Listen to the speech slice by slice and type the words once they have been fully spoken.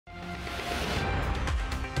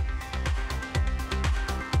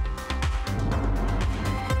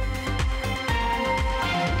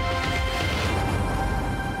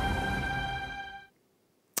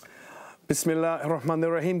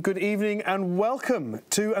Bismillahirrahmanirrahim. Good evening and welcome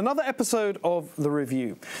to another episode of The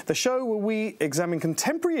Review, the show where we examine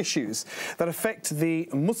contemporary issues that affect the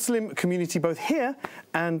Muslim community both here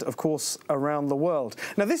and, of course, around the world.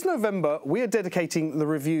 Now, this November, we are dedicating The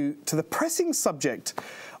Review to the pressing subject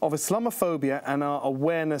of Islamophobia and our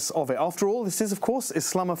awareness of it. After all, this is, of course,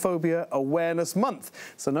 Islamophobia Awareness Month,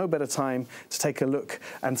 so no better time to take a look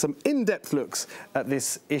and some in-depth looks at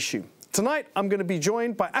this issue. Tonight, I'm going to be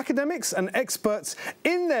joined by academics and experts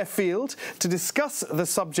in their field to discuss the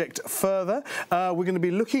subject further. We're going to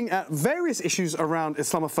be looking at various issues around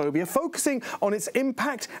Islamophobia, focusing on its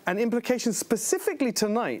impact and implications specifically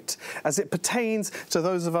tonight as it pertains to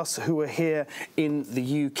those of us who are here in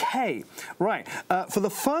the UK. Right, for the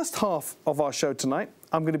first half of our show tonight,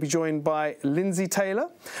 I'm going to be joined by Lindsay Taylor.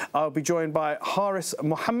 I'll be joined by Haris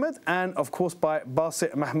Mohammed and, of course, by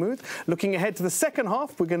Basit Mahmood. Looking ahead to the second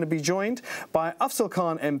half, we're going to be joined by Afzal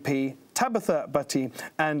Khan MP, Tabitha Bhatti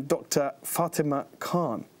and Dr. Fatima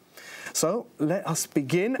Khan. So let us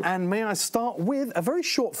begin, and may I start with a very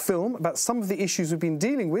short film about some of the issues we've been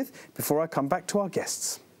dealing with before I come back to our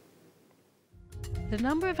guests. The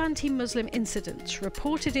number of anti-Muslim incidents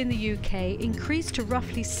reported in the UK increased to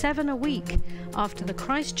roughly 7 a week after the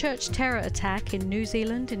Christchurch terror attack in New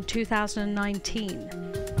Zealand in 2019.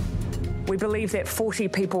 We believe that 40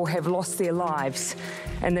 people have lost their lives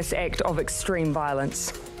in this act of extreme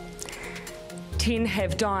violence. 10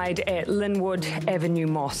 have died at Linwood Avenue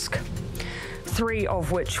Mosque, 3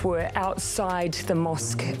 of which were outside the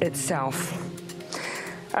mosque itself.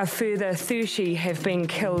 A further 30 have been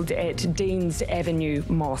killed at Deans Avenue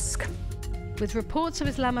Mosque. With reports of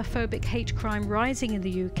Islamophobic hate crime rising in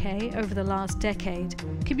the UK over the last decade,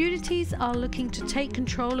 communities are looking to take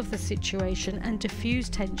control of the situation and diffuse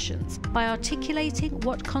tensions by articulating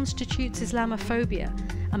what constitutes Islamophobia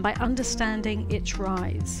and by understanding its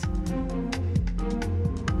rise.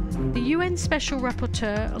 The UN Special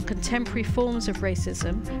Rapporteur on Contemporary Forms of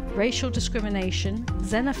Racism, Racial Discrimination,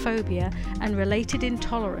 Xenophobia and Related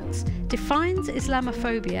Intolerance defines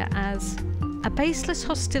Islamophobia as a baseless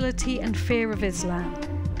hostility and fear of Islam,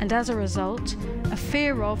 and as a result, a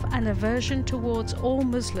fear of and aversion towards all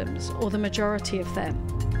Muslims or the majority of them.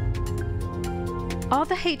 Are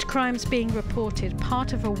the hate crimes being reported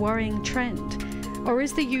part of a worrying trend? Or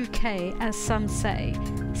is the UK, as some say,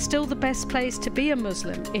 still the best place to be a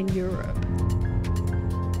Muslim in Europe?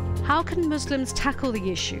 How can Muslims tackle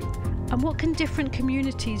the issue, and what can different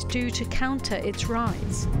communities do to counter its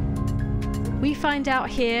rise? We find out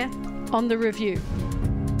here on The Review.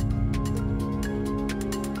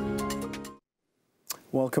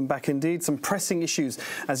 Welcome back indeed. Some pressing issues,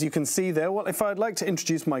 as you can see there. Well, if I'd like to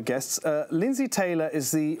introduce my guests, Lindsay Taylor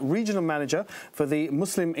is the Regional Manager for the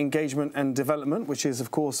Muslim Engagement and Development, which is,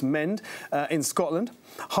 of course, MEND in Scotland.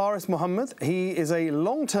 Haris Mohammed, he is a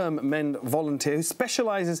long-term MEND volunteer who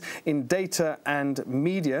specialises in data and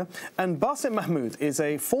media. And Basit Mahmood is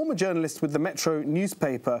a former journalist with the Metro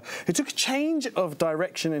newspaper who took a change of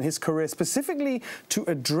direction in his career specifically to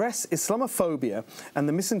address Islamophobia and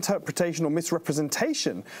the misinterpretation or misrepresentation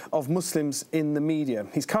of Muslims in the media.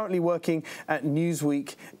 He's currently working at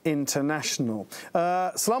Newsweek International.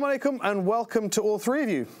 Assalamu alaikum and welcome to all three of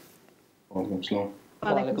you.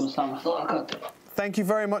 Thank you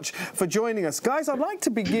very much for joining us. Guys, I'd like to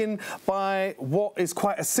begin by what is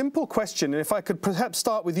quite a simple question, and if I could perhaps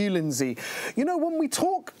start with you, Lindsay. You know, when we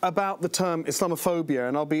talk about the term Islamophobia,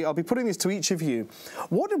 and I'll be putting this to each of you,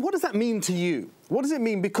 what does that mean to you? What does it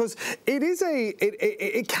mean? Because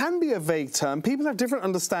it can be a vague term. People have different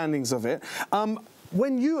understandings of it.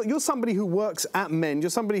 When you're somebody who works at MEND, you're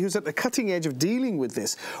somebody who's at the cutting edge of dealing with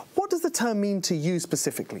this, what does the term mean to you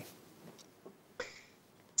specifically?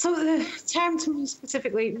 So the term to me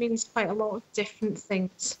specifically means quite a lot of different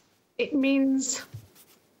things. It means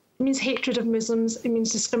hatred of Muslims, it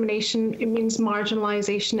means discrimination, it means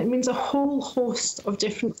marginalisation, it means a whole host of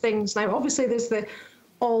different things. Now, obviously, there's the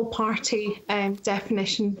all-party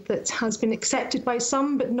definition that has been accepted by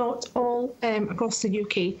some, but not all across the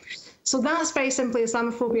UK. So that's very simply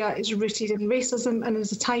Islamophobia is rooted in racism and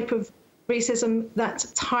is a type of racism that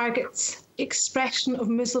targets expression of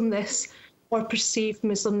Muslimness or perceived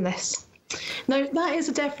Muslimness. Now, that is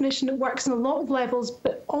a definition that works on a lot of levels,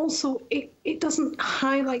 but also it doesn't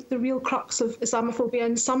highlight the real crux of Islamophobia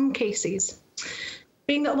in some cases.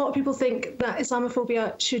 Being that a lot of people think that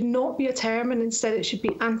Islamophobia should not be a term and instead it should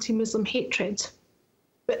be anti-Muslim hatred.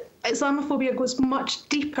 But Islamophobia goes much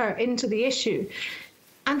deeper into the issue.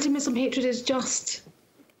 Anti-Muslim hatred is just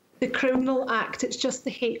the criminal act, it's just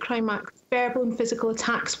the hate crime act, verbal and physical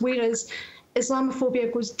attacks, whereas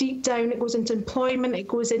Islamophobia goes deep down, it goes into employment, it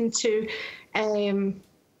goes into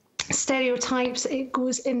stereotypes, it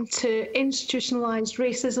goes into institutionalized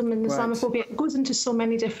racism and Islamophobia. It goes into so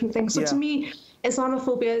many different things. So to me,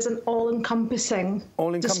 Islamophobia is an all-encompassing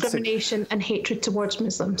discrimination and hatred towards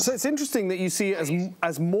Muslims. So it's interesting that you see it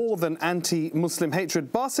as more than anti-Muslim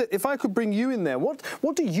hatred. Basit, if I could bring you in there,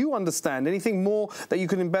 what do you understand? Anything more that you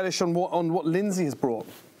could embellish on what Lindsay has brought?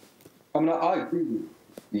 I mean, I agree with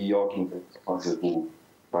the argument of the whole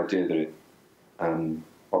idea that it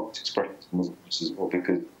expresses Muslims as well,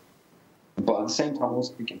 because, but at the same time,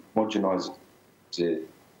 also we can homogenise it,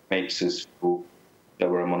 makes us feel that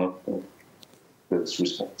we're a minority that's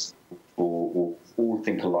responsible for, or all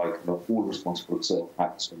think alike and are all responsible for certain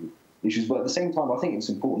acts and issues. But at the same time, I think it's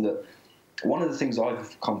important that one of the things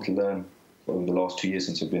I've come to learn over the last 2 years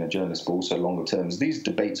since I've been a journalist, but also longer term, is these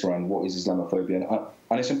debates around what is Islamophobia,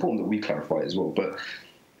 and it's important that we clarify it as well, but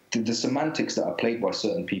the semantics that are played by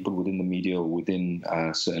certain people within the media or within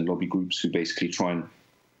certain lobby groups who basically try and,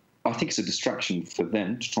 I think it's a distraction for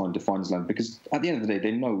them to try and define Islam, because at the end of the day,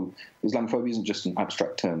 they know Islamophobia isn't just an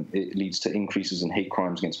abstract term. It leads to increases in hate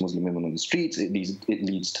crimes against Muslim women on the streets. It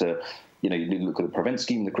leads to, you look at the Prevent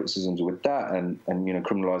scheme, the criticisms with that, and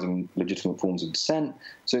criminalising legitimate forms of dissent.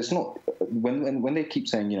 So it's not, when they keep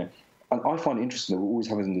saying, and I find it interesting that we're always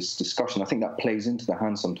having this discussion. I think that plays into the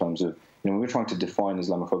hand sometimes of, when we're trying to define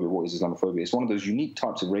Islamophobia, what is Islamophobia? It's one of those unique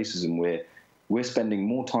types of racism where we're spending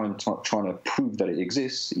more time trying to prove that it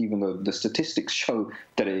exists, even though the statistics show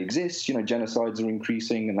that it exists. Genocides are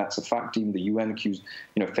increasing, and that's a fact. Even the UN accused,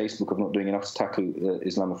 Facebook of not doing enough to tackle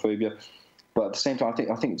Islamophobia. But at the same time,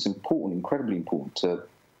 I think it's important, incredibly important, to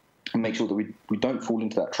make sure that we don't fall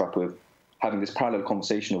into that trap of having this parallel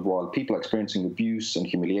conversation of, while people are experiencing abuse and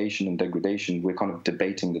humiliation and degradation, we're kind of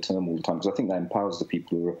debating the term all the time, because I think that empowers the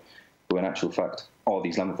people who in actual fact are the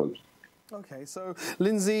Islamophobes. Okay, so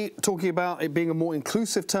Lindsay, talking about it being a more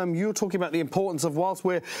inclusive term, you're talking about the importance of, whilst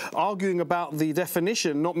we're arguing about the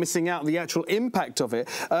definition, not missing out the actual impact of it.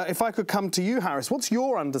 If I could come to you, Harris, what's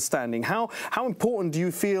your understanding? How important do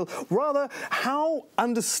you feel, rather, how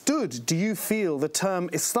understood do you feel the term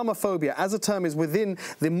Islamophobia as a term is within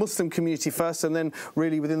the Muslim community first, and then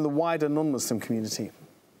really within the wider non-Muslim community?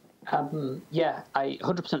 Yeah, I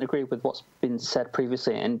 100% agree with what's been said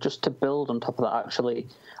previously, and just to build on top of that, actually,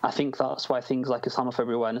 I think that's why things like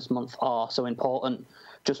Islamophobia Awareness Month are so important,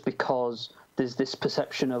 just because there's this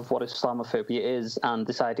perception of what Islamophobia is, and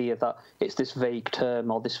this idea that it's this vague term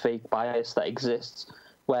or this vague bias that exists,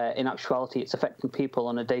 where in actuality it's affecting people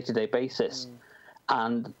on a day-to-day basis.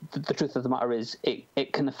 And the truth of the matter is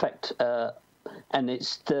it can affect and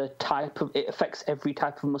it's it affects every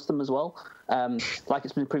type of Muslim as well. Like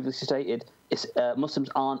it's been previously stated, Muslims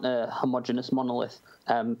aren't a homogenous monolith.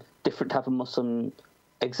 Different type of Muslim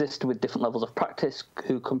exist with different levels of practice,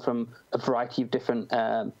 who come from a variety of different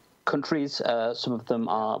countries. Some of them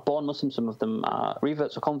are born Muslim, some of them are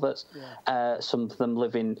reverts or converts. Some of them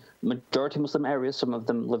live in majority Muslim areas, some of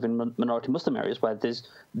them live in minority Muslim areas, where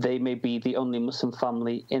they may be the only Muslim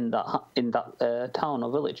family in that town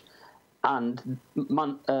or village. And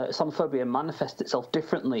Islamophobia manifests itself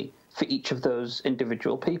differently for each of those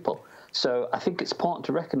individual people. So I think it's important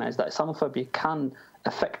to recognise that Islamophobia can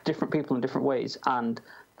affect different people in different ways, and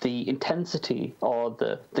the intensity or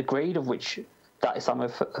the grade of which that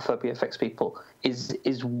Islamophobia affects people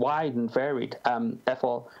is wide and varied.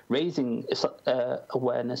 Therefore, raising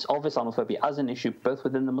awareness of Islamophobia as an issue, both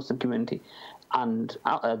within the Muslim community and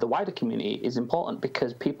the wider community, is important,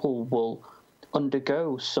 because people will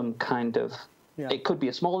undergo some kind of, it could be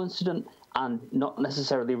a small incident, and not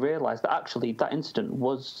necessarily realise that actually that incident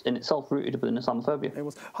was in itself rooted within Islamophobia. It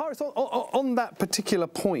was. Harris, on that particular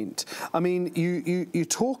point, I mean, you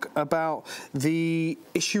talk about the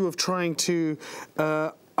issue of trying to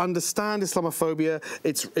understand Islamophobia,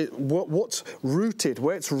 what's rooted,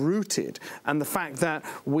 where it's rooted, and the fact that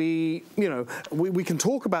we can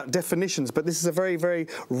talk about definitions, but this is a very, very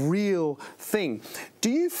real thing. Do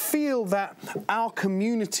you feel that our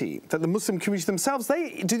community, that the Muslim community themselves,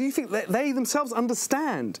 do you think that they themselves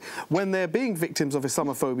understand when they're being victims of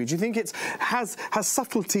Islamophobia? Do you think it has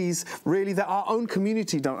subtleties really that our own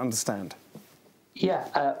community don't understand?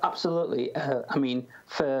 Yeah, absolutely. I mean,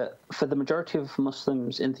 for the majority of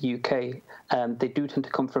Muslims in the UK, they do tend to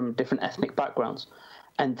come from different ethnic backgrounds,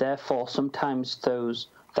 and therefore sometimes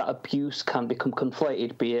that abuse can become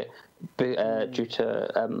conflated, be it due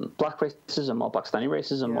to black racism or Pakistani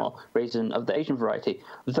racism or racism of the Asian variety.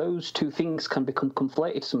 Those two things can become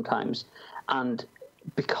conflated sometimes, and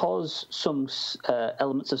because some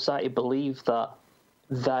elements of society believe that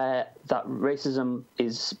racism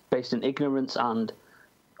is based in ignorance and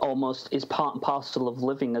almost is part and parcel of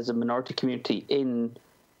living as a minority community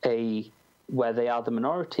where they are the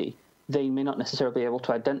minority, they may not necessarily be able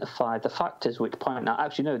to identify the factors which point out,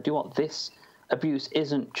 actually, no, do you want this abuse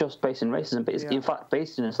isn't just based in racism, but it's in fact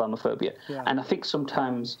based in Islamophobia. And I think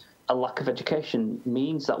sometimes a lack of education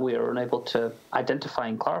means that we are unable to identify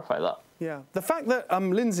and clarify that. Yeah, the fact that,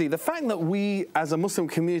 Lindsay, the fact that we as a Muslim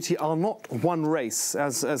community are not one race,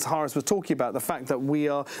 as Haris was talking about, the fact that we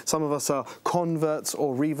are, some of us are converts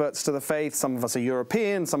or reverts to the faith, some of us are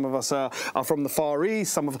European, some of us are from the Far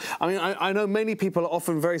East, I know many people are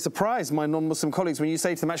often very surprised, my non-Muslim colleagues, when you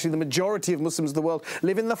say to them, actually the majority of Muslims of the world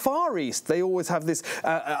live in the Far East. They always have this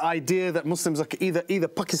idea that Muslims are either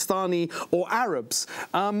Pakistani or Arabs.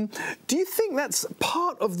 Do you think that's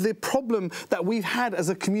part of the problem that we've had as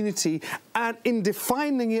a community, and in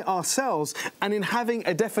defining it ourselves and in having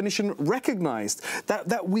a definition recognised,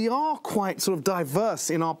 that we are quite sort of diverse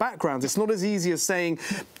in our backgrounds? It's not as easy as saying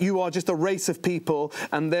you are just a race of people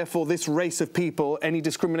and therefore this race of people, any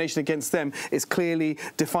discrimination against them is clearly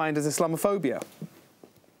defined as Islamophobia.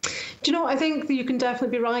 Do you know, I think that you can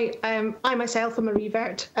definitely be right. I myself am a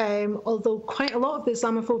revert, although quite a lot of the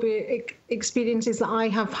Islamophobia experiences that I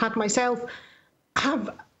have had myself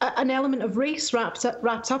have an element of race wrapped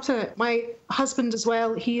up in it. My husband as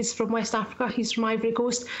well, he's from West Africa, he's from Ivory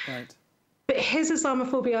Coast. Right. But his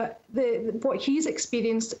Islamophobia, what he's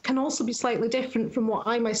experienced can also be slightly different from what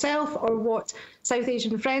I myself or what South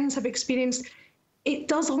Asian friends have experienced. It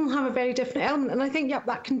does all have a very different element. And I think, yep,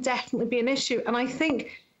 that can definitely be an issue. And I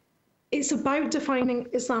think it's about defining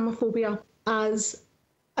Islamophobia as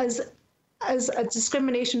a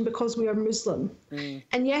discrimination because we are Muslim.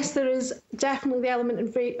 And yes, there is definitely the element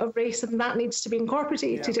of race, and that needs to be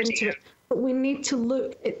incorporated into it. But we need to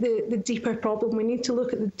look at the deeper problem. We need to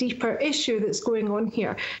look at the deeper issue that's going on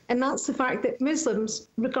here. And that's the fact that Muslims,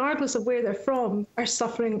 regardless of where they're from, are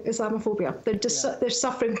suffering Islamophobia. They're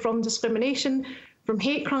suffering from discrimination, from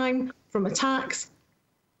hate crime, from attacks,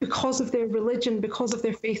 because of their religion, because of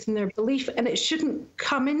their faith and their belief. And it shouldn't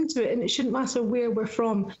come into it, and it shouldn't matter where we're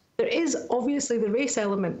from. There is obviously the race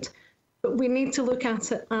element, but we need to look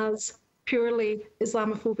at it as purely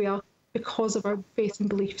Islamophobia because of our faith and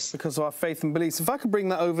beliefs. Because of our faith and beliefs. If I could bring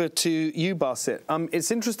that over to you, Basit.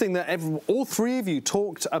 It's interesting that all three of you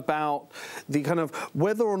talked about the kind of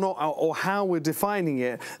whether or not, or how we're defining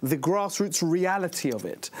it, the grassroots reality of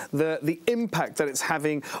it, the impact that it's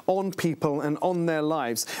having on people and on their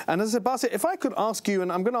lives. And as a Basit, if I could ask you,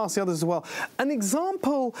 and I'm going to ask the others as well, an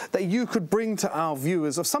example that you could bring to our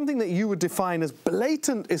viewers of something that you would define as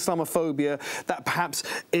blatant Islamophobia that perhaps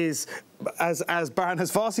is, as Baran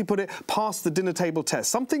Hasvasi put it, past the dinner table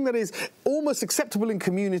test. Something that is almost acceptable in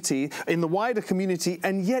the wider community,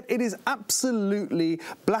 and yet it is absolutely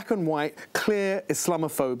black and white, clear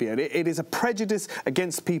Islamophobia. It is a prejudice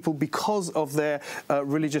against people because of their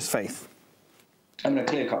religious faith. I mean, a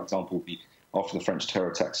clear-cut example would be after the French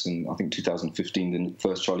terror attacks in, I think, 2015, the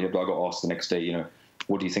first Charlie Hebdo. I got asked the next day, you know,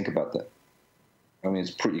 what do you think about that? I mean,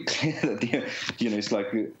 it's pretty clear that, you know, it's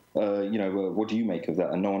like, you know, what do you make of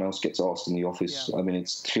that? And no one else gets asked in the office. Yeah. I mean,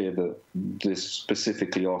 it's clear that they're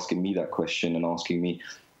specifically asking me that question and asking me,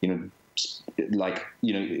 you know, like,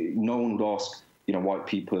 you know, no one would ask, you know, white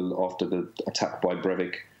people after the attack by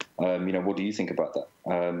Breivik, you know, what do you think about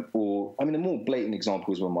that? Or, I mean, a more blatant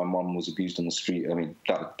example is when my mum was abused on the street. I mean,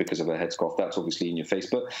 that because of her headscarf, that's obviously in your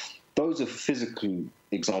face. But those are physical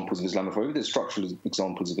examples of Islamophobia. There's structural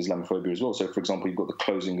examples of Islamophobia as well. So, for example, you've got the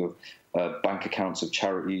closing of bank accounts of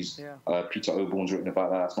charities. Yeah. Peter Oborn's written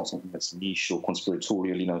about that. It's not something that's niche or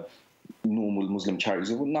conspiratorial. You know, normal Muslim charities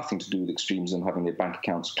have nothing to do with extremism, having their bank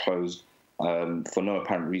accounts closed for no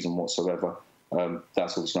apparent reason whatsoever.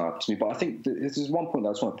 That's also not up to me. But I think this is one point that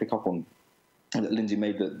I just want to pick up on that Lindsay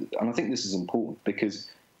made, and I think this is important because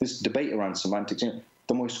this debate around semantics, you know,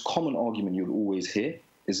 the most common argument you'll always hear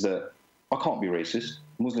is that I can't be racist.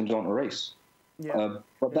 Muslims aren't a race. Yeah.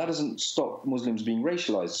 But that doesn't stop Muslims being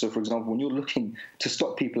racialized. So, for example, when you're looking to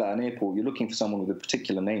stop people at an airport, you're looking for someone with a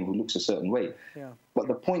particular name who looks a certain way. Yeah. But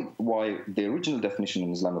the point why the original definition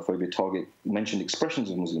of Islamophobia mentioned expressions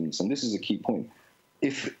of Muslimness, and this is a key point.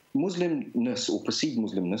 If Muslimness or perceived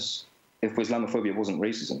Muslimness, if Islamophobia wasn't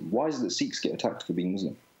racism, why is it that Sikhs get attacked for being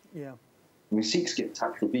Muslim? Yeah. I mean, Sikhs get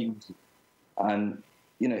attacked for being Muslim. And,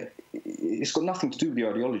 you know, it's got nothing to do with the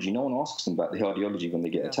ideology. No one asks them about the ideology when they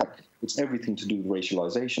get attacked. It's everything to do with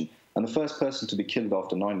racialization. And the first person to be killed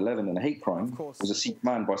after 9/11 in a hate crime was a Sikh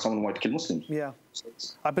man by someone who wanted to kill Muslims. Yeah. So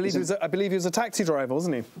I believe he was a taxi driver,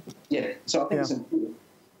 wasn't he? Yeah. So I think it's important.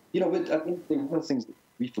 You know, but I think one of the things that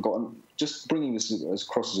we've forgotten, just bringing this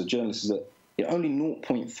across as a journalist, is that only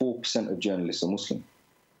 0.4% of journalists are Muslim.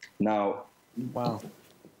 Now, wow.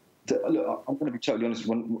 Look, I'm going to be totally honest.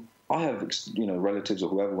 When I have, you know, relatives or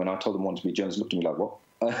whoever, when I told them I wanted to be a journalist, looked at me like, what?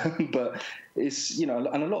 But it's, you know,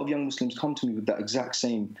 and a lot of young Muslims come to me with that exact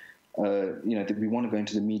same, you know, that we want to go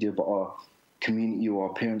into the media, but our community or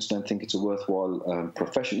our parents don't think it's a worthwhile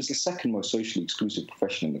profession. It's the second most socially exclusive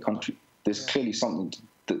profession in the country. There's clearly something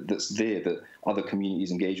that's there that other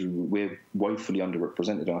communities engage with. We're woefully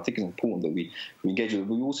underrepresented, and I think it's important that we engage with it.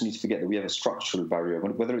 We also need to forget that we have a structural barrier,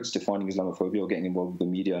 whether it's defining Islamophobia or getting involved with the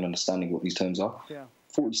media and understanding what these terms are.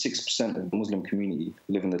 46% of the Muslim community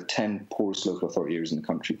live in the 10 poorest local authority areas in the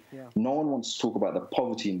country. No one wants to talk about the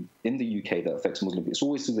poverty in the UK that affects Muslims. It's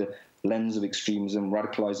always through the lens of extremism,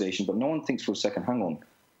 radicalisation, but no one thinks for a second, hang on,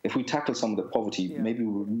 if we tackle some of the poverty, maybe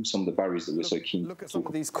we'll remove some of the barriers that we're so keen. Look at some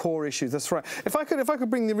of these core issues. That's right. If I could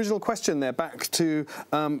bring the original question there back to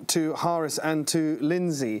Haris and to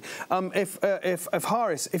Lindsay. If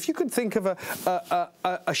Haris, if you could think of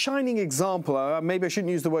a shining example, maybe I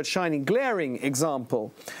shouldn't use the word shining, glaring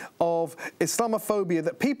example of Islamophobia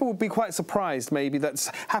that people would be quite surprised, maybe that's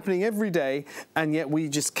happening every day, and yet we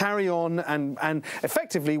just carry on, and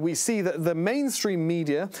effectively we see that the mainstream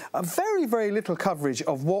media are very, very little coverage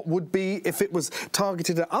of what would be, if it was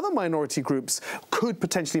targeted at other minority groups, could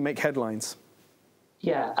potentially make headlines.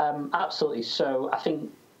 Yeah, absolutely. So I think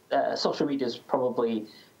social media is probably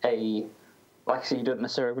a, like I say, you don't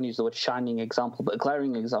necessarily want to use the word shining example, but a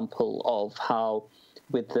glaring example of how,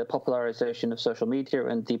 with the popularization of social media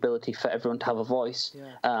and the ability for everyone to have a voice,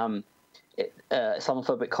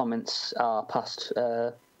 Islamophobic comments are passed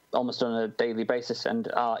almost on a daily basis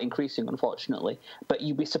and are increasing, unfortunately. But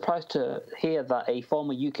you'd be surprised to hear that a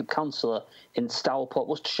former UKIP councillor in Stourport,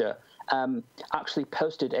 Worcestershire, actually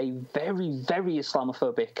posted a very, very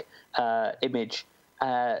Islamophobic image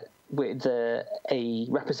with a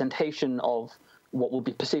representation of what will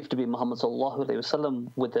be perceived to be Muhammad sallallahu alaihi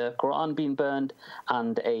wasallam, with the Quran being burned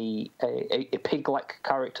and a pig-like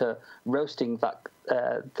character roasting that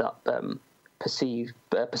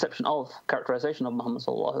perception of characterization of Muhammad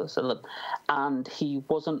sallallahu alaihi wasallam, and he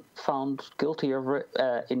wasn't found guilty of it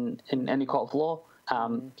in any court of law.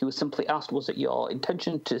 He was simply asked, was it your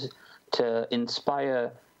intention to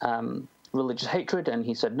inspire religious hatred? And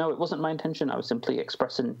he said, no, it wasn't my intention. I was simply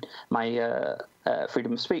expressing my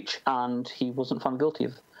freedom of speech, and he wasn't found guilty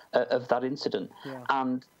of that incident.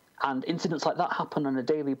 And incidents like that happen on a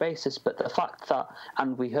daily basis. But the fact that,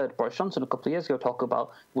 and we heard Boris Johnson a couple of years ago talk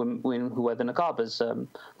about women who wear the niqab as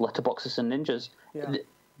letterboxes and ninjas.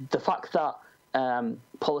 The fact that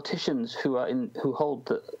politicians who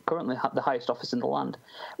hold currently the highest office in the land,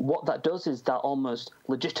 what that does is that almost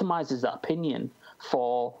legitimizes that opinion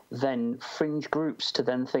for then fringe groups to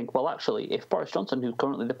then think, well, actually, if Boris Johnson, who's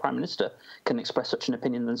currently the Prime Minister, can express such an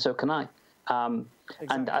opinion, then so can I.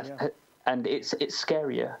 And it's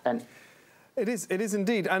scarier. And it is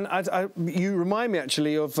indeed. And you remind me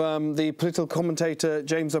actually of the political commentator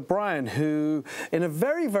James O'Brien, who, in a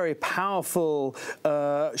very, very powerful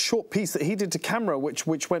short piece that he did to camera, which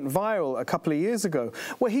went viral a couple of years ago,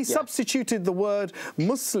 where he substituted the word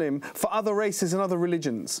Muslim for other races and other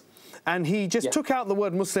religions. And he just took out the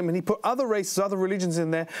word Muslim and he put other races, other religions in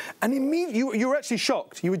there. And immediately, you were actually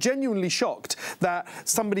shocked. You were genuinely shocked that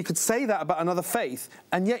somebody could say that about another faith.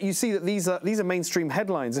 And yet you see that these are mainstream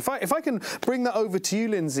headlines. If I can bring that over to you,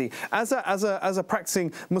 Lindsay, as a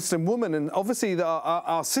practicing Muslim woman, and obviously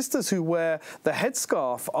our sisters who wear the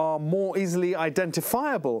headscarf are more easily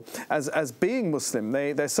identifiable as being Muslim.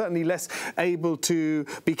 They're certainly less able to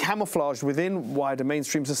be camouflaged within wider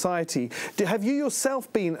mainstream society. Have you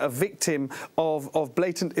yourself been a victim of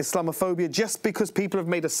blatant Islamophobia just because people have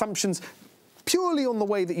made assumptions purely on the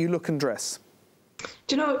way that you look and dress?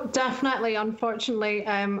 Do you know, definitely, unfortunately,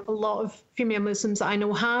 a lot of female Muslims that I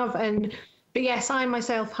know have. But yes, I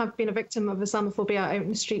myself have been a victim of Islamophobia out in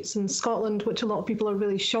the streets in Scotland, which a lot of people are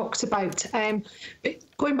really shocked about. But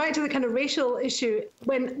going back to the kind of racial issue,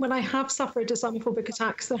 when I have suffered Islamophobic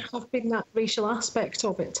attacks, there have been that racial aspect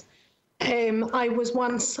of it. I was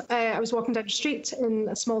walking down the street in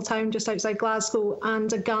a small town just outside Glasgow,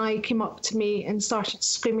 and a guy came up to me and started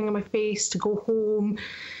screaming in my face to go home,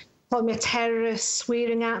 calling me a terrorist,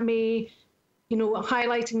 swearing at me, you know,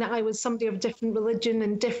 highlighting that I was somebody of different religion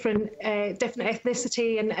and different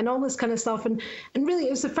ethnicity and all this kind of stuff. And really, it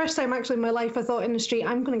was the first time actually in my life I thought in the street,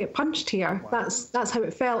 I'm going to get punched here. Wow. That's how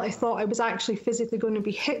it felt. I thought I was actually physically going to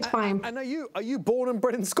be hit by him. And are you born and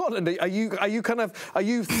bred in Scotland? Are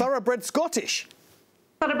you thoroughbred Scottish?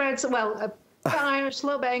 Thoroughbred, well, a bit Irish, a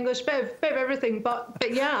little bit English, bit of everything. But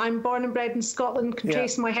yeah, I'm born and bred in Scotland. Can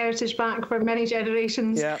trace my heritage back for many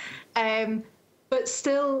generations. Yeah. But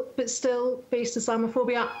still faced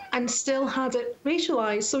Islamophobia and still had it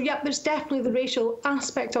racialised. So yeah, there's definitely the racial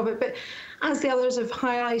aspect of it. But as the others have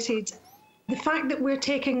highlighted, the fact that we're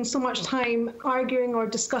taking so much time arguing or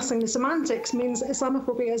discussing the semantics means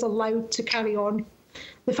Islamophobia is allowed to carry on.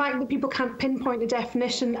 The fact that people can't pinpoint a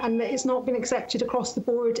definition and that it's not been accepted across the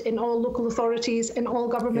board in all local authorities, in all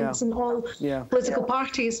governments, and all political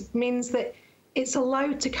parties means that it's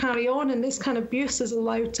allowed to carry on, and this kind of abuse is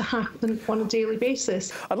allowed to happen on a daily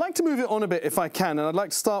basis. I'd like to move it on a bit if I can, and I'd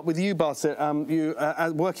like to start with you, Basit, you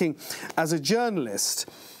working as a journalist.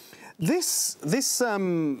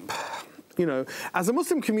 You know, as a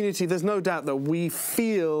Muslim community, there's no doubt that we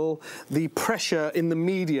feel the pressure in the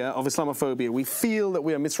media of Islamophobia. We feel that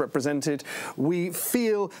we are misrepresented. We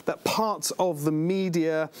feel that parts of the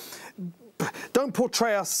media don't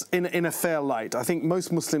portray us in a fair light. I think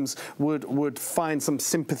most Muslims would find some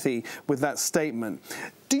sympathy with that statement.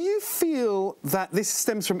 Do you feel that this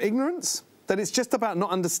stems from ignorance? That it's just about not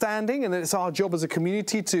understanding, and that it's our job as a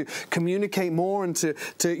community to communicate more and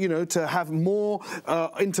to have more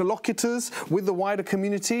interlocutors with the wider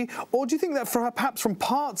community? Or do you think that perhaps from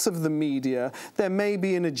parts of the media there may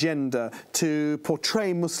be an agenda to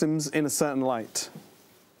portray Muslims in a certain light?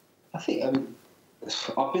 I mean,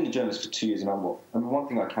 I've been a journalist for 2 years, and one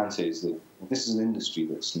thing I can say is that this is an industry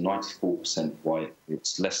that's 94% white.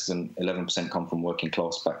 It's less than 11% come from working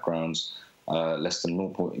class backgrounds. Less than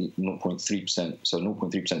 0.3%, so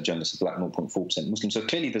 0.3% journalists are black, 0.4% Muslim. So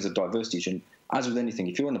clearly there's a diversity issue. As with anything,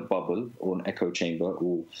 if you're in a bubble or an echo chamber,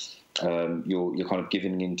 or you're kind of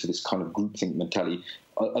giving into this kind of groupthink mentality,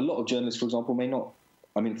 a lot of journalists, for example, may not.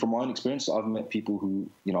 I mean, from my own experience, I've met people who,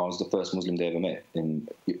 I was the first Muslim they ever met.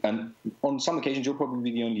 And on some occasions, you'll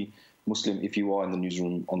probably be the only Muslim if you are in the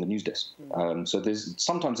newsroom on the news desk. So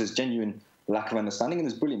sometimes there's genuine lack of understanding, and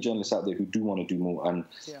there's brilliant journalists out there who do want to do more. And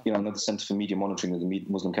I know the Centre for Media Monitoring that the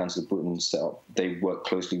Muslim Council of Britain set up, they work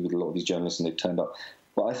closely with a lot of these journalists, and they've turned up.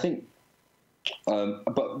 But I think,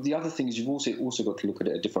 but the other thing is you've also got to look at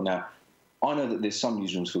it different now. I know that there's some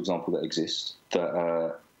newsrooms, for example, that exist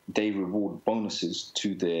that they reward bonuses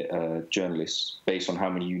to their journalists based on how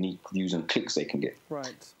many unique views and clicks they can get.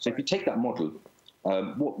 Right. So if you take that model,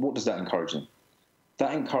 what does that encourage them?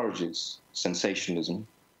 That encourages sensationalism.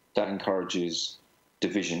 That encourages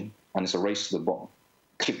division, and it's a race to the bottom.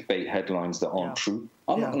 Clickbait headlines that aren't true.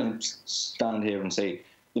 I'm not going to stand here and say,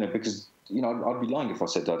 because, I'd be lying if I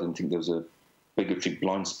said that I didn't think there was a bigotry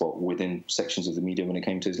blind spot within sections of the media when it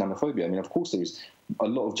came to Islamophobia. I mean, of course there is. A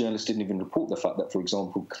lot of journalists didn't even report the fact that, for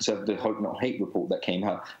example, the Hope Not Hate report that came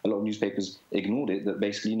out, a lot of newspapers ignored it, that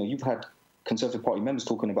basically, you've had Conservative Party members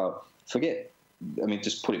talking about,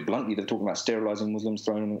 just put it bluntly, they're talking about sterilising Muslims,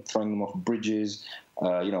 throwing them off bridges,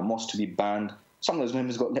 mosques to be banned. Some of those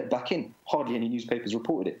members got let back in. Hardly any newspapers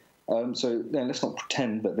reported it. So let's not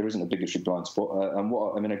pretend that there isn't a bigotry blind spot.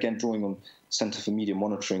 Again, drawing on Centre for Media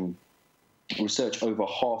Monitoring research, over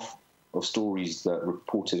half of stories that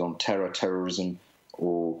reported on terrorism,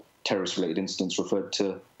 or terrorist-related incidents referred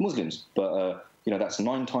to Muslims. But, that's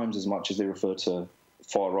 9 times as much as they refer to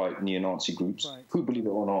far-right neo-Nazi groups, who, believe it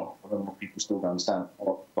or not, I don't know what people still don't understand,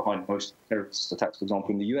 are behind most terrorist attacks, for example,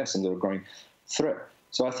 in the US, and they're a growing threat.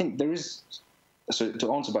 So I think there is, so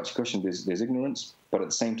to answer back to your question, there's ignorance, but at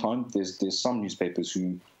the same time, there's some newspapers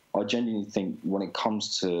who I genuinely think when it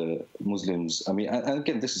comes to Muslims, and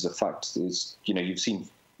again, this is a fact, you've seen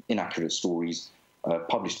inaccurate stories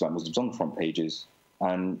published about Muslims on the front pages,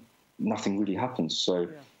 and nothing really happens. So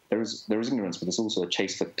there is ignorance, but there's also a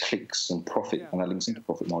chase for clicks and profit, and that links into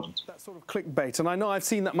profit margins. That sort of clickbait, and I know I've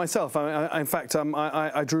seen that myself. In fact,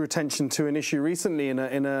 I drew attention to an issue recently in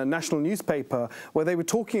a national newspaper where they were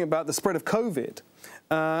talking about the spread of COVID,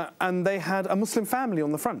 and they had a Muslim family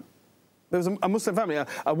on the front. There was a Muslim family,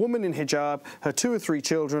 a woman in hijab, her 2 or 3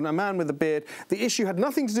 children, a man with a beard. The issue had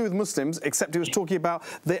nothing to do with Muslims, except it was talking about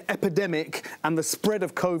the epidemic and the spread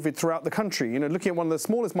of COVID throughout the country. Looking at one of the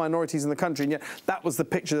smallest minorities in the country, and yet that was the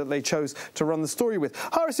picture that they chose to run the story with.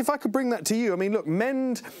 Haris, if I could bring that to you. Look,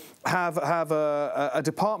 MEND have a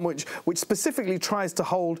department which specifically tries to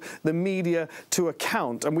hold the media to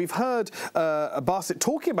account, and we've heard Basit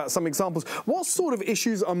talking about some examples. What sort of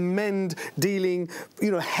issues are MEND dealing,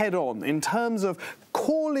 head on in terms of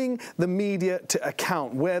calling the media to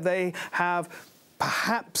account, where they have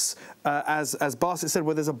perhaps, as Basit said,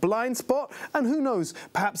 where there's a blind spot, and who knows,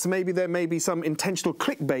 perhaps maybe there may be some intentional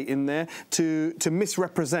clickbait in there to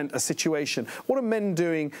misrepresent a situation. What are men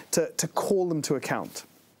doing to call them to account?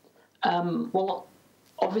 Well,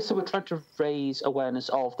 obviously we're trying to raise awareness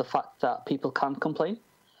of the fact that people can complain,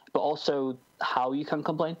 but also how you can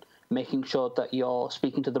complain. Making sure that you're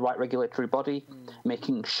speaking to the right regulatory body,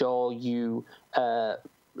 making sure you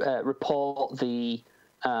report the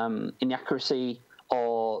inaccuracy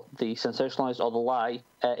or about the sensationalized or the lie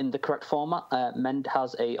in the correct format. Mend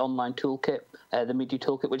has a online toolkit, the Media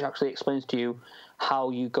Toolkit, which actually explains to you how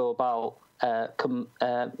you go about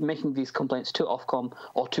making these complaints to Ofcom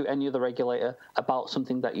or to any other regulator about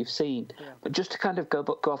something that you've seen. Yeah. But just to kind of go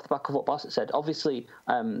off the back of what Bassett said, obviously,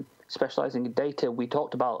 specializing in data, we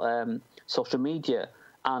talked about social media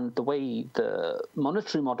and the way the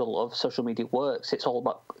monetary model of social media works. It's all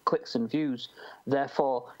about clicks and views.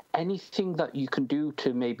 Therefore, anything that you can do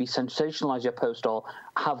to maybe sensationalize your post or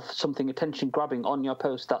have something attention grabbing on your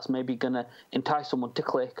post that's maybe going to entice someone to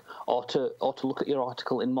click or to look at your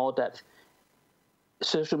article in more depth.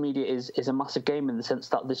 Social media is a massive game in the sense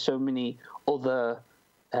that there's so many other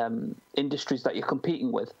industries that you're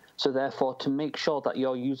competing with. So therefore, to make sure that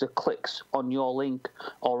your user clicks on your link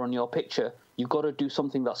or on your picture, you've got to do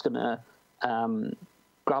something that's going to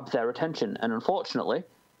grab their attention. And unfortunately,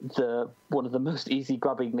 one of the most easy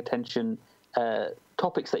grabbing attention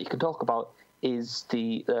topics that you can talk about is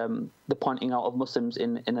the pointing out of Muslims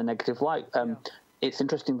in a negative light. It's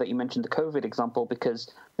interesting that you mentioned the COVID example,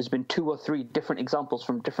 because there's been 2 or 3 different examples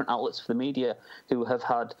from different outlets of the media who have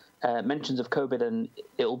had mentions of COVID, and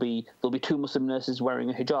there'll be 2 Muslim nurses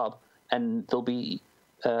wearing a hijab, and there'll be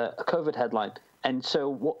a COVID headline. And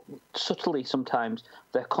so subtly sometimes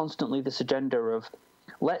they're constantly this agenda of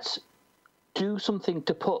let's do something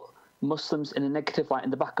to put Muslims in a negative light in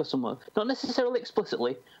the back of someone, not necessarily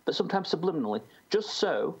explicitly, but sometimes subliminally, just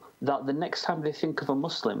so that the next time they think of a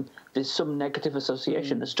Muslim, there's some negative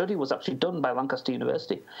association. The study was actually done by Lancaster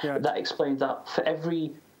University that explains that for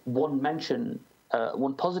every one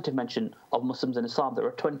positive mention of Muslims in Islam, there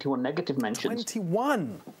are 21 negative mentions.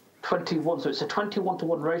 21, so it's a 21 to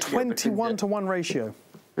 1 ratio. 21 to 1 ratio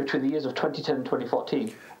between the years of 2010 and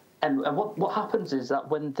 2014. And what happens is that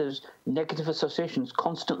when there's negative associations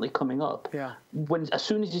constantly coming up, as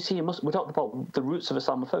soon as you see a Muslim, we talked about the roots of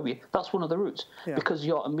Islamophobia, that's one of the roots. Because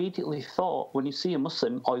you're immediately thought, when you see a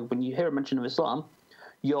Muslim or when you hear a mention of Islam,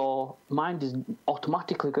 your mind is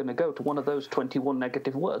automatically going to go to one of those 21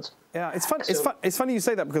 negative words. Yeah, it's fun. It's funny you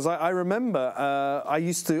say that, because I remember I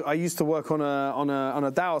used to work on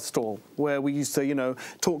a dawah stall where we used to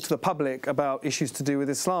talk to the public about issues to do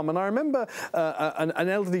with Islam, and I remember an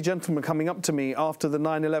elderly gentleman coming up to me after the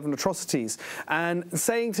 9/11 atrocities and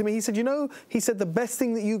saying to me, he said the best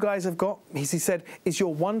thing that you guys have got, he said, is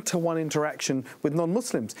your one-to-one interaction with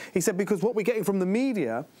non-Muslims. He said, because what we're getting from the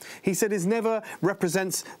media, he said, is never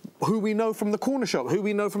represents who we know from the corner shop, who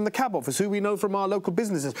we know from the cab office, who we know from our local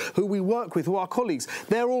businesses, who we work with, who are our colleagues.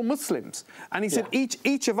 They're all Muslims. And he said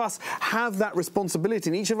each of us have that responsibility,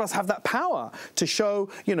 and each of us have that power to show,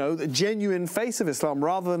 the genuine face of Islam,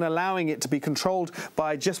 rather than allowing it to be controlled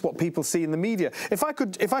by just what people see in the media. If I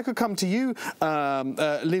could come to you,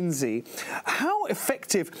 Lindsay, how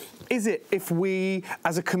effective is it if we,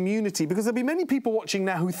 as a community, because there'll be many people watching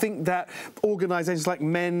now who think that organisations like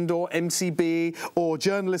MEND or MCB or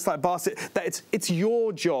journalists like Bassett, that it's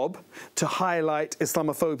your job to highlight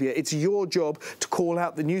Islamophobia, it's your job to call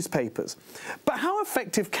out the newspapers. But how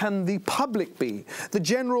effective can the public be, the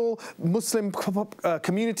general Muslim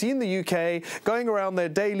community in the UK, going around their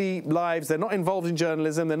daily lives, they're not involved in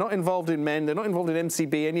journalism, they're not involved in MEND, they're not involved in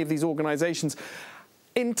MCB, any of these organisations,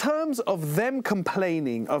 in terms of them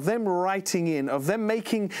complaining, of them writing in, of them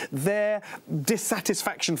making their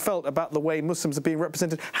dissatisfaction felt about the way Muslims are being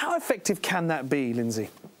represented, how effective can that be, Lindsay?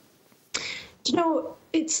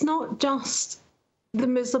 It's not just the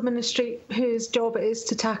Muslim ministry whose job it is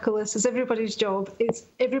to tackle this. It's everybody's job. It's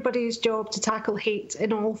everybody's job to tackle hate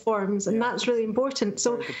in all forms, and that's really important.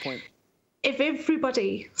 So if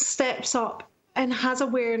everybody steps up and has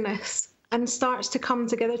awareness and starts to come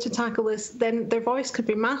together to tackle this, then their voice could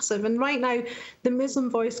be massive. And right now, the Muslim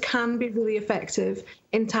voice can be really effective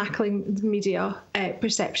in tackling the media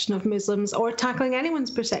perception of Muslims, or tackling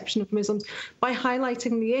anyone's perception of Muslims, by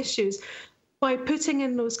highlighting the issues, by putting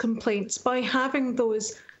in those complaints, by having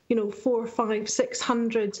those 400, 500,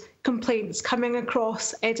 600 complaints coming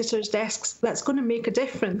across editors' desks. That's going to make a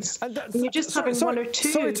difference. And you're just having one or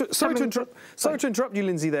two. Sorry to interrupt you,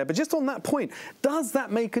 Lindsay, there, but just on that point, does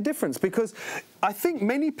that make a difference? Because I think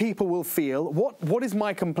many people will feel, what is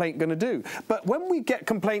my complaint going to do? But when we get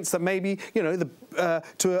complaints that maybe,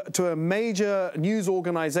 to a major news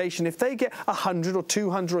organisation, if they get 100 or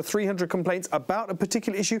 200 or 300 complaints about a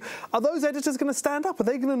particular issue, are those editors going to stand up? Are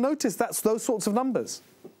they going to notice those sorts of numbers?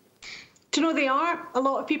 Do you know they are? A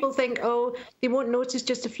lot of people think, oh, they won't notice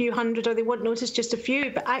just a few hundred or they won't notice just a few,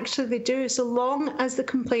 but actually they do, so long as the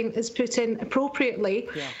complaint is put in appropriately.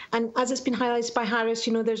 Yeah. And as it's been highlighted by Harris,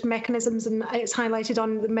 you know, there's mechanisms, and it's highlighted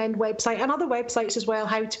on the MEND website and other websites as well,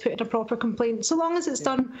 how to put in a proper complaint. So long as it's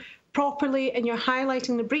done properly and you're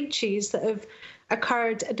highlighting the breaches that have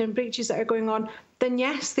occurred and the breaches that are going on, then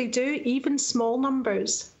yes, they do. Even small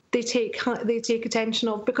numbers, they take attention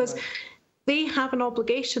of, because they have an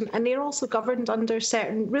obligation, and they're also governed under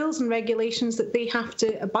certain rules and regulations that they have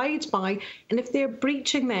to abide by. And if they're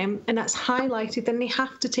breaching them and that's highlighted, then they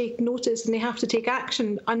have to take notice and they have to take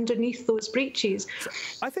action underneath those breaches.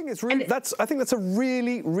 I think it's really I think that's a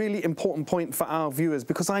really, really important point for our viewers,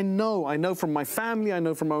 because I know from my family, I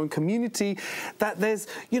know from my own community that there's,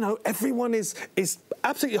 you know, everyone is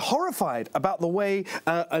absolutely horrified about the way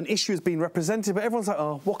an issue is being represented, but everyone's like,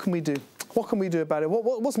 oh, what can we do? What can we do about it?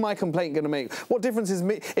 What's my complaint going to make? What difference is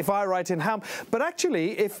me if I write in how? But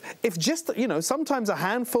actually, if just, you know, sometimes a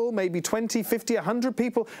handful, maybe 20, 50, 100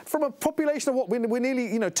 people from a population of what we're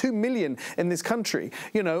nearly, you know, 2 million in this country.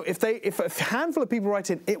 You know, if a handful of people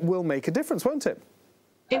write in, it will make a difference, won't it?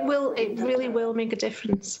 It will. It really will make a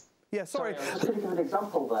difference. Yeah. Sorry. I was going to give an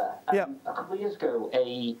example there. A couple of years ago,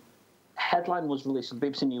 a headline was released on the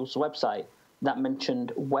BBC News website that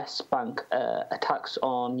mentioned West Bank attacks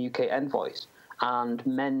on UK envoys, and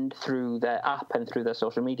MEND, through their app and through their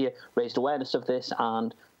social media, raised awareness of this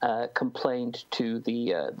and complained to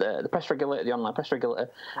the press regulator, the online press regulator.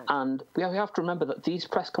 And we have to remember that these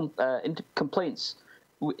press complaints,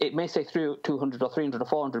 it may say 200 or 300 or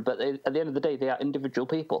 400, but at the end of the day, they are individual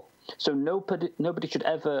people. So nobody should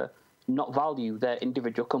ever not value their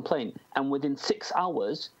individual complaint. And within 6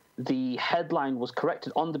 hours, the headline was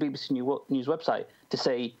corrected on the BBC News website to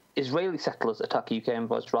say Israeli settlers attack UK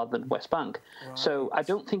envoys rather than West Bank. Right. So I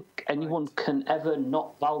don't think anyone can ever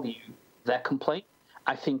not value their complaint.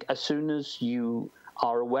 I think as soon as you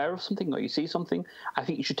are aware of something or you see something, I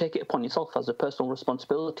think you should take it upon yourself as a personal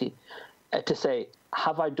responsibility to say,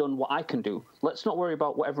 have I done what I can do? Let's not worry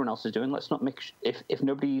about what everyone else is doing. Let's not make if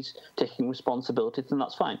nobody's taking responsibility, then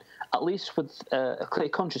that's fine. At least with a clear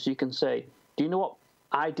conscience, you can say, do you know what?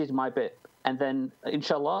 I did my bit, and then,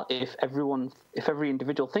 inshallah, if every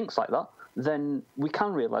individual thinks like that, then we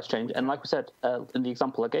can realise change. And like we said in the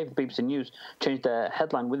example I gave, the BBC News changed their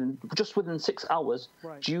headline within 6 hours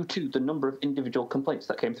due to the number of individual complaints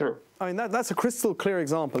that came through. I mean, that's a crystal clear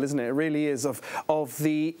example, isn't it? It really is of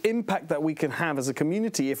the impact that we can have as a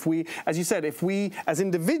community if we, as you said, if we as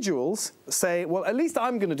individuals say, well, at least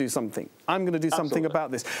I'm going to do something. I'm going to do something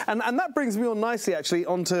about this. And that brings me on nicely, actually,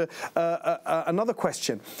 onto another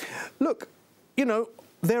question. Look, you know,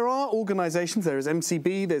 there are organisations, there is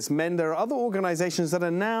MCB, there's MEND, there are other organisations that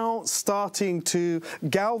are now starting to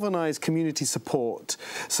galvanise community support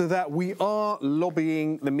so that we are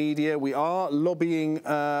lobbying the media, we are lobbying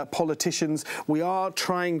politicians, we are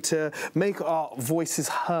trying to make our voices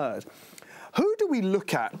heard. Who do we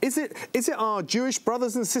look at? Is it our Jewish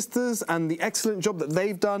brothers and sisters and the excellent job that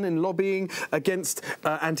they've done in lobbying against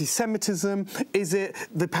anti-Semitism? Is it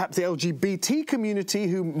perhaps the LGBT community,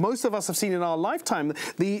 who most of us have seen in our lifetime,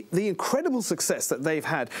 the incredible success that they've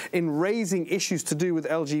had in raising issues to do with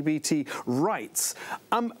LGBT rights?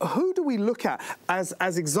 Who do we look at as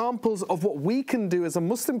examples of what we can do as a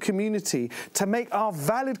Muslim community to make our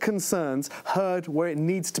valid concerns heard where it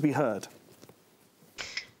needs to be heard?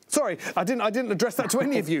 Sorry, I didn't address that to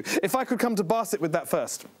any of you. If I could come to Basit with that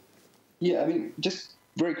first. Yeah, I mean, just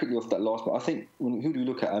very quickly off that last, but I think, who do we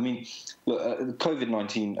look at? I mean, look,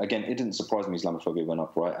 COVID-19, again, it didn't surprise me Islamophobia went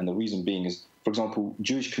up, right? And the reason being is, for example,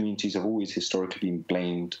 Jewish communities have always historically been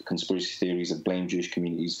blamed, conspiracy theories have blamed Jewish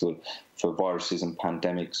communities for viruses and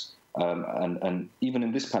pandemics. And even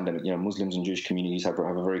in this pandemic, you know, Muslims and Jewish communities have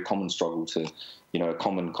a very common struggle to, you know, a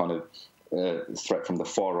common kind of threat from the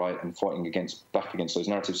far right and fighting back against those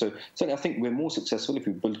narratives. So certainly I think we're more successful if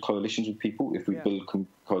we build coalitions with people, if we build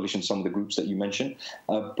coalitions, some of the groups that you mentioned.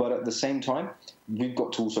 But at the same time, we've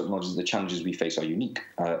got to also acknowledge that the challenges we face are unique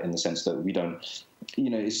in the sense that we don't, you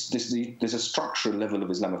know, there's a structural level of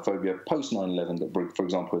Islamophobia post 9/11 that, for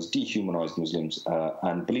example, has dehumanized Muslims.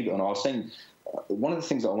 And believe it or not, I was saying, one of the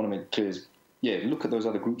things that I want to make clear is, look at those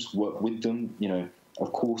other groups, work with them, you know,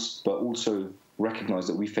 of course, but also recognize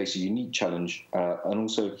that we face a unique challenge. And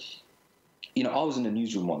also, you know, I was in a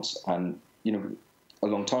newsroom once, and, you know, a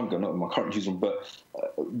long time ago, not in my current newsroom, but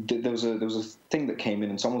there was a thing that came in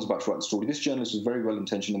and someone was about to write the story. This journalist was very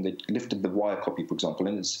well-intentioned, and they lifted the Wire copy, for example,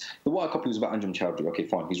 and the Wire copy was about Anjem Chowdhury. Okay,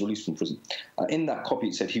 fine, he's released from prison. In that copy,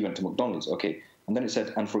 it said he went to McDonald's. Okay, and then it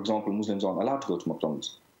said, and for example, Muslims aren't allowed to go to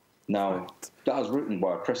McDonald's. Now, that was written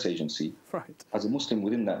by a press agency. Right. As a Muslim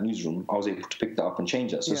within that newsroom, I was able to pick that up and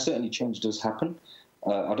change that. So certainly change does happen.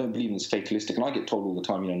 I don't believe in it's fatalistic, and I get told all the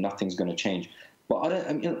time, nothing's going to change. But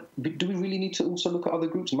do we really need to also look at other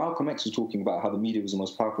groups? Malcolm X was talking about how the media was the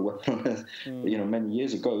most powerful weapon on earth, many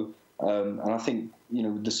years ago. And I think,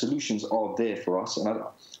 the solutions are there for us. And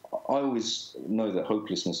I always know that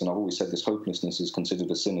hopelessness, and I've always said this, hopelessness is considered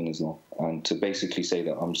a sin in Islam. And to basically say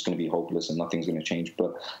that I'm just going to be hopeless and nothing's going to change.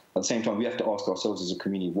 But at the same time, we have to ask ourselves as a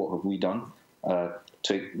community, what have we done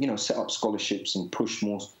to, set up scholarships and push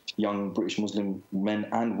more young British Muslim men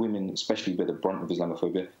and women, especially with the brunt of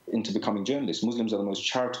Islamophobia, into becoming journalists. Muslims are the most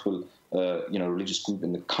charitable, religious group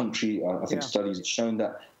in the country. I think studies have shown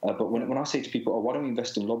that. But when I say to people, why don't we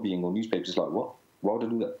invest in lobbying or newspapers, it's like, what? Why would I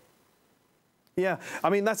do that? Yeah, I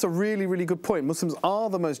mean, that's a really, really good point. Muslims are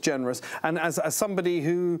the most generous. And as somebody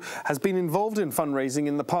who has been involved in fundraising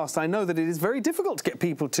in the past, I know that it is very difficult to get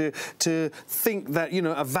people to think that,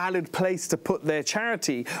 a valid place to put their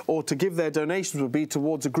charity or to give their donations would be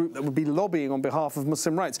towards a group that would be lobbying on behalf of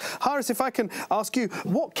Muslim rights. Haris, if I can ask you,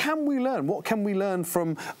 what can we learn? What can we learn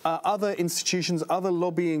from other institutions, other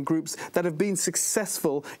lobbying groups that have been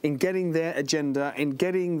successful in getting their agenda, in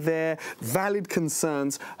getting their valid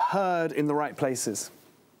concerns heard in the right places?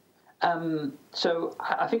 So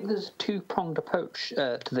I think there's a two-pronged approach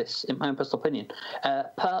to this, in my own personal opinion.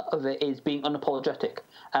 Part of it is being unapologetic.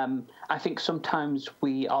 I think sometimes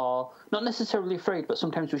we are not necessarily afraid, but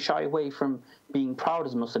sometimes we shy away from being proud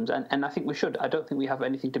as Muslims, and I think we should. I don't think we have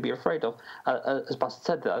anything to be afraid of. As Bas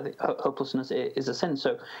said, I think hopelessness is a sin,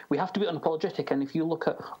 so we have to be unapologetic. And if you look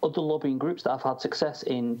at other lobbying groups that have had success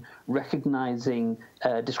in recognising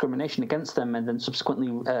discrimination against them and then subsequently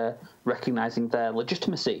recognising their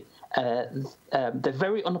legitimacy, they're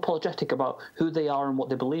very unapologetic about who they are and what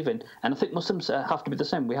they believe in. And I think Muslims have to be the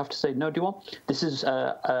same. We have to say, no, do you want? This is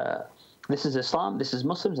Islam, this is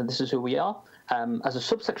Muslims, and this is who we are. As a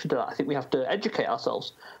subsection to that, I think we have to educate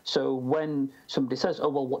ourselves. So when somebody says, oh,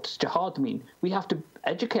 well, what does jihad mean? We have to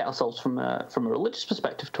educate ourselves from a religious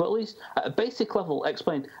perspective to at least at a basic level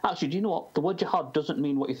explain, actually, do you know what? The word jihad doesn't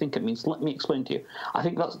mean what you think it means. Let me explain to you. I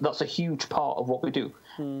think that's a huge part of what we do.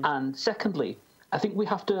 And secondly, I think we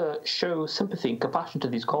have to show sympathy and compassion to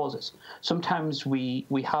these causes. Sometimes we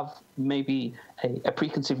have maybe a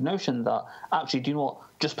preconceived notion that, actually, do you know what,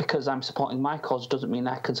 just because I'm supporting my cause doesn't mean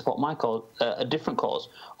I can support my cause, a different cause.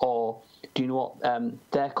 Or, do you know what,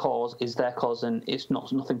 their cause is their cause and it's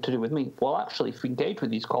nothing to do with me. Well, actually, if we engage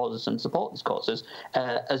with these causes and support these causes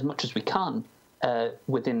as much as we can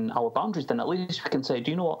within our boundaries, then at least we can say,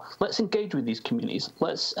 do you know what, let's engage with these communities.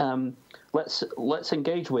 Let's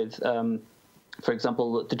engage with... for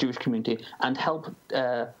example, the Jewish community, and help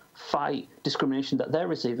fight discrimination that they're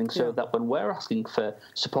receiving, so that when we're asking for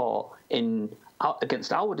support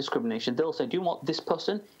against our discrimination, they'll say, do you want this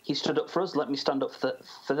person? He stood up for us, let me stand up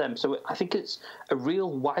for them. So I think it's a real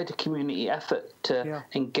wider community effort to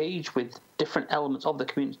engage with different elements of the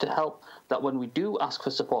community to help that when we do ask for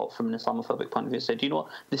support from an Islamophobic point of view, say, do you know what,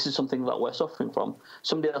 this is something that we're suffering from.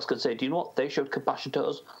 Somebody else could say, do you know what, they showed compassion to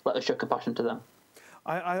us, let us show compassion to them.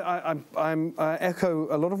 I echo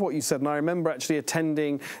a lot of what you said, and I remember actually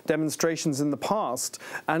attending demonstrations in the past,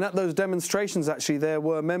 and at those demonstrations actually there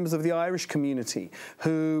were members of the Irish community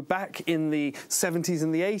who, back in the 70s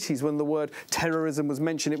and the 80s, when the word terrorism was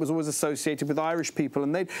mentioned, it was always associated with Irish people,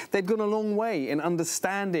 and they'd gone a long way in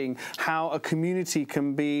understanding how a community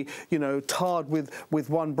can be, tarred with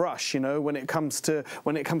one brush, when it comes to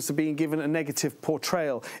being given a negative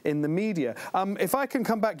portrayal in the media. If I can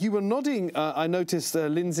come back, you were nodding, I noticed,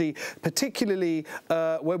 Lindsay, particularly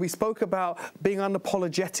where we spoke about being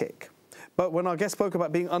unapologetic. But when our guest spoke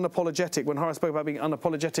about being unapologetic, when Haris spoke about being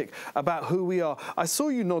unapologetic about who we are, I saw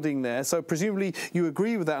you nodding there, so presumably you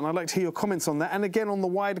agree with that, and I'd like to hear your comments on that. And again, on the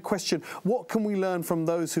wider question, what can we learn from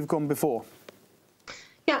those who've gone before?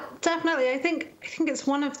 Yeah, definitely. I think it's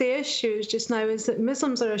one of the issues just now is that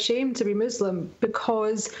Muslims are ashamed to be Muslim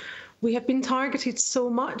because we have been targeted so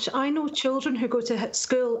much. I know children who go to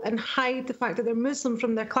school and hide the fact that they're Muslim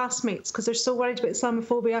from their classmates because they're so worried about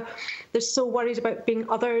Islamophobia. They're so worried about being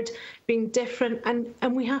othered, being different,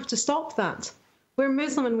 and we have to stop that. We're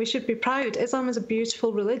Muslim and we should be proud. Islam is a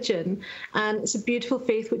beautiful religion and it's a beautiful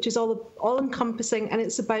faith which is all-encompassing, and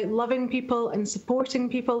it's about loving people and supporting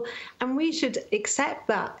people, and we should accept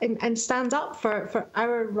that and stand up for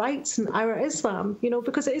our rights and our Islam,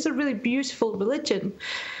 because it is a really beautiful religion.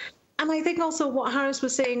 And I think also what Haris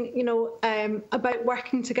was saying, about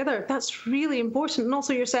working together, that's really important. And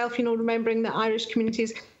also yourself, remembering that Irish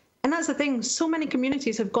communities, And that's the thing, so many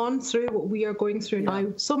communities have gone through what we are going through now.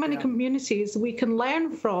 So many communities we can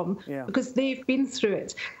learn from because they've been through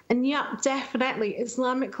it. And yeah, definitely,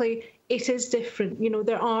 Islamically, it is different. You know,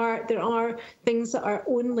 there are things that are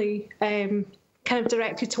only kind of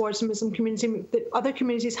directed towards the Muslim community that other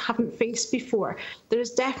communities haven't faced before. There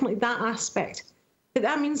is definitely that aspect. But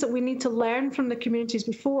that means that we need to learn from the communities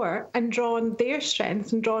before and draw on their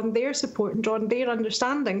strengths and draw on their support and draw on their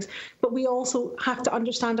understandings. But we also have to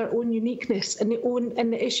understand our own uniqueness and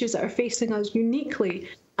the issues that are facing us uniquely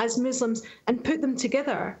as Muslims and put them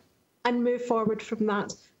together and move forward from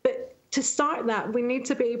that. But to start that, we need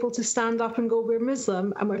to be able to stand up and go, we're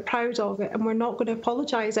Muslim and we're proud of it and we're not going to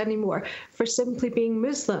apologise anymore for simply being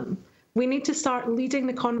Muslim. We need to start leading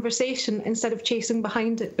the conversation instead of chasing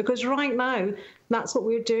behind it, because right now that's what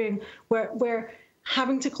we're doing. We're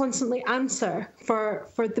having to constantly answer for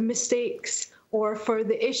the mistakes or for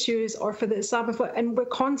the issues or for the Islamophobia, and we're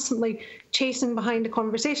constantly chasing behind a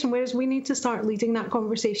conversation, whereas we need to start leading that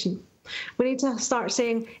conversation. We need to start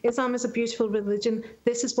saying Islam is a beautiful religion.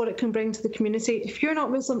 This is what it can bring to the community. If you're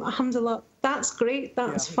not Muslim, alhamdulillah, that's great.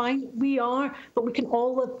 That's fine. We are, but we can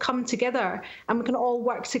all come together and we can all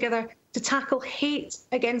work together to tackle hate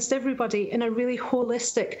against everybody in a really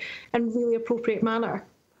holistic and really appropriate manner.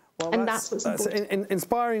 Well, and that's what's important.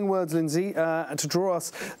 Inspiring words, Lindsay, to draw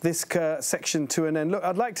us this section to an end. Look,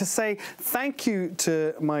 I'd like to say thank you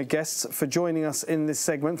to my guests for joining us in this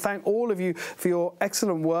segment. Thank all of you for your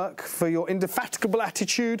excellent work, for your indefatigable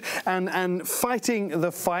attitude and fighting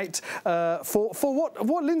the fight for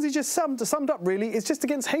what Lindsay just summed up, really. It's just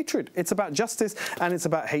against hatred. It's about justice and it's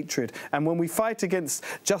about hatred. And when we fight against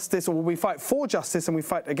justice, or when we fight for justice and we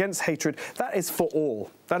fight against hatred, that is for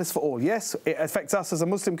all. That is for all. Yes, it affects us as a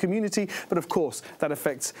Muslim community, but of course that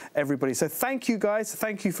affects everybody. So thank you guys,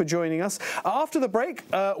 thank you for joining us. After the break,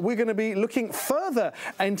 we're going to be looking further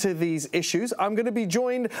into these issues. I'm going to be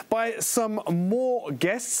joined by some more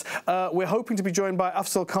guests. We're hoping to be joined by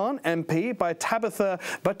Afzal Khan, MP, by Tabitha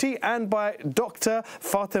Bhatti, and by Dr.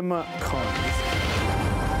 Fatima Khan.